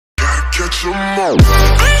catch 'em all.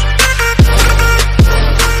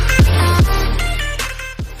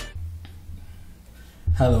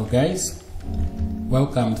 Hello guys,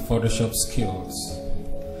 welcome to Photoshop Skills.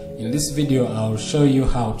 In this video I'll show you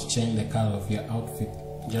how to change the color of your outfit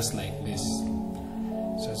just like this.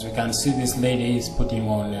 So as we can see, this lady is putting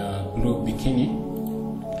on a blue bikini,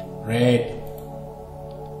 red,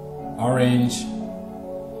 orange,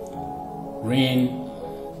 green.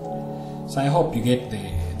 So I hope you get the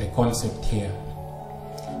concept here.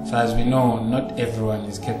 So as we know, not everyone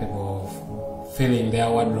is capable of filling their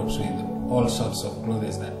wardrobes with all sorts of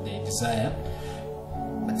clothes that they desire,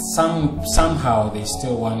 but somehow they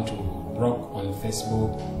still want to rock on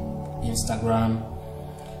Facebook, Instagram.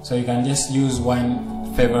 So you can just use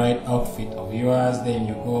one favorite outfit of yours, then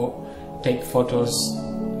you go take photos,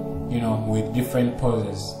 with different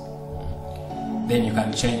poses. Then you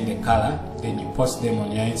can change the color, then you post them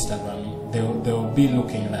on your Instagram. They'll be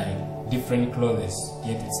looking like different clothes,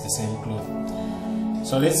 yet it's the same cloth.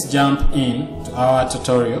 So let's jump in to our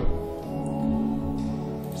tutorial.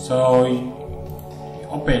 So you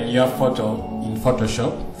open your photo in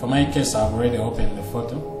Photoshop. For my case, I've already opened the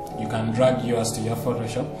photo. You can drag yours to your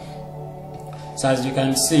Photoshop. So as you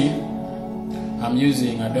can see, I'm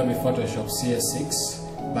using Adobe Photoshop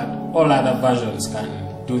CS6, but all other versions can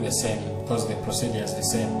do the same because the procedure is the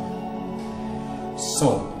same.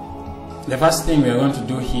 So the first thing we are going to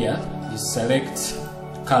do here is select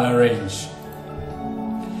color range.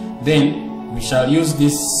 Then we shall use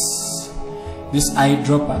this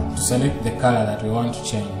eyedropper to select the color that we want to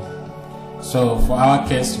change. So for our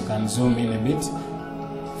case, you can zoom in a bit.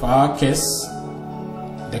 For our case,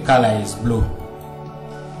 the color is blue.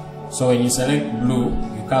 So when you select blue,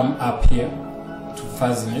 you come up here to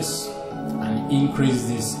fuzziness and increase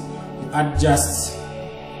this. You adjust.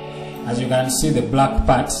 As you can see, the black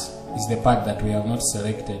part is the part that we have not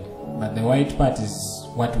selected, but the white part is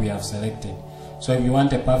what we have selected. So if you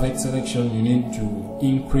want a perfect selection, you need to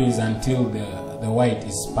increase until the white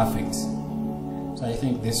is perfect. So I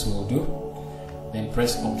think this will do. Then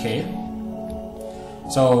press OK.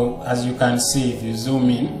 So as you can see, if you zoom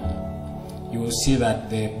in, you will see that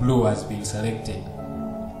the blue has been selected.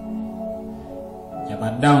 Yeah,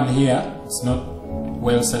 but down here it's not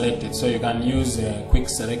well selected. So you can use a quick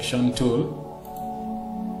selection tool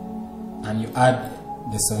and you add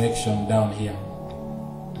the selection down here.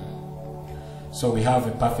 So we have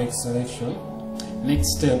a perfect selection.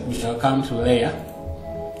 Next step, we shall come to layer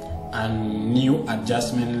and new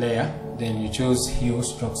adjustment layer. Then you choose hue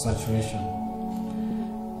stroke saturation.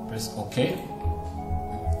 Press OK.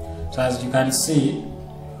 So as you can see,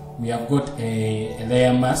 we have got a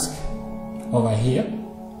layer mask over here.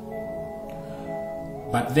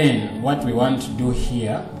 But then what we want to do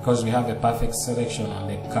here, because we have a perfect selection on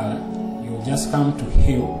the color, you just come to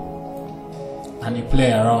hue and you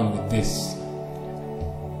play around with this.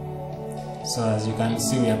 So as you can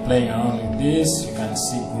see, we are playing around with this. You can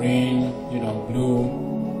see green, blue,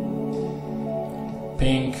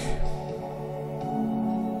 pink,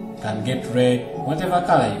 can get red, whatever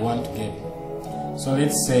color you want to get. So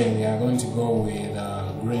let's say we are going to go with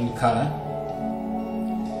green color.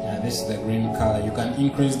 Yeah, this is the green color. You can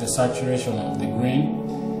increase the saturation of the green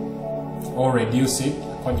or reduce it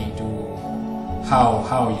according to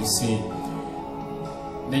how you see it.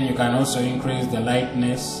 Then you can also increase the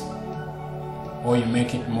lightness, or you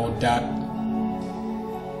make it more dark.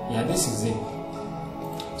 Yeah, this is it.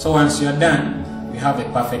 So once you're done, we have a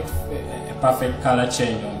perfect color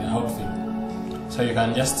change on the outfit. So you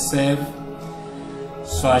can just save.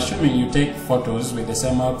 So assuming you take photos with the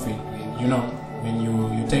same outfit, when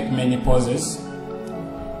you take many poses,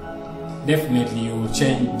 definitely you will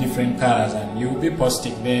change different colors and you will be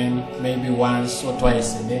posting them maybe once or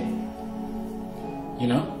twice a day.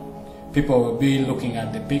 People will be looking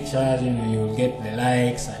at the pictures, you will get the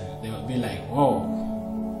likes and they will be like,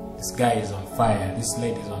 whoa, this guy is on fire, this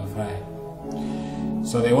lady is on fire.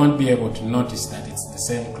 So they won't be able to notice that it's the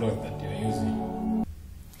same cloth that you're using.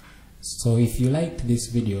 So if you liked this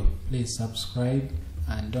video, please subscribe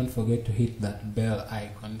and don't forget to hit that bell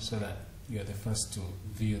icon so that you're the first to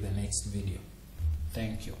view the next video.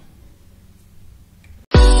 Thank you.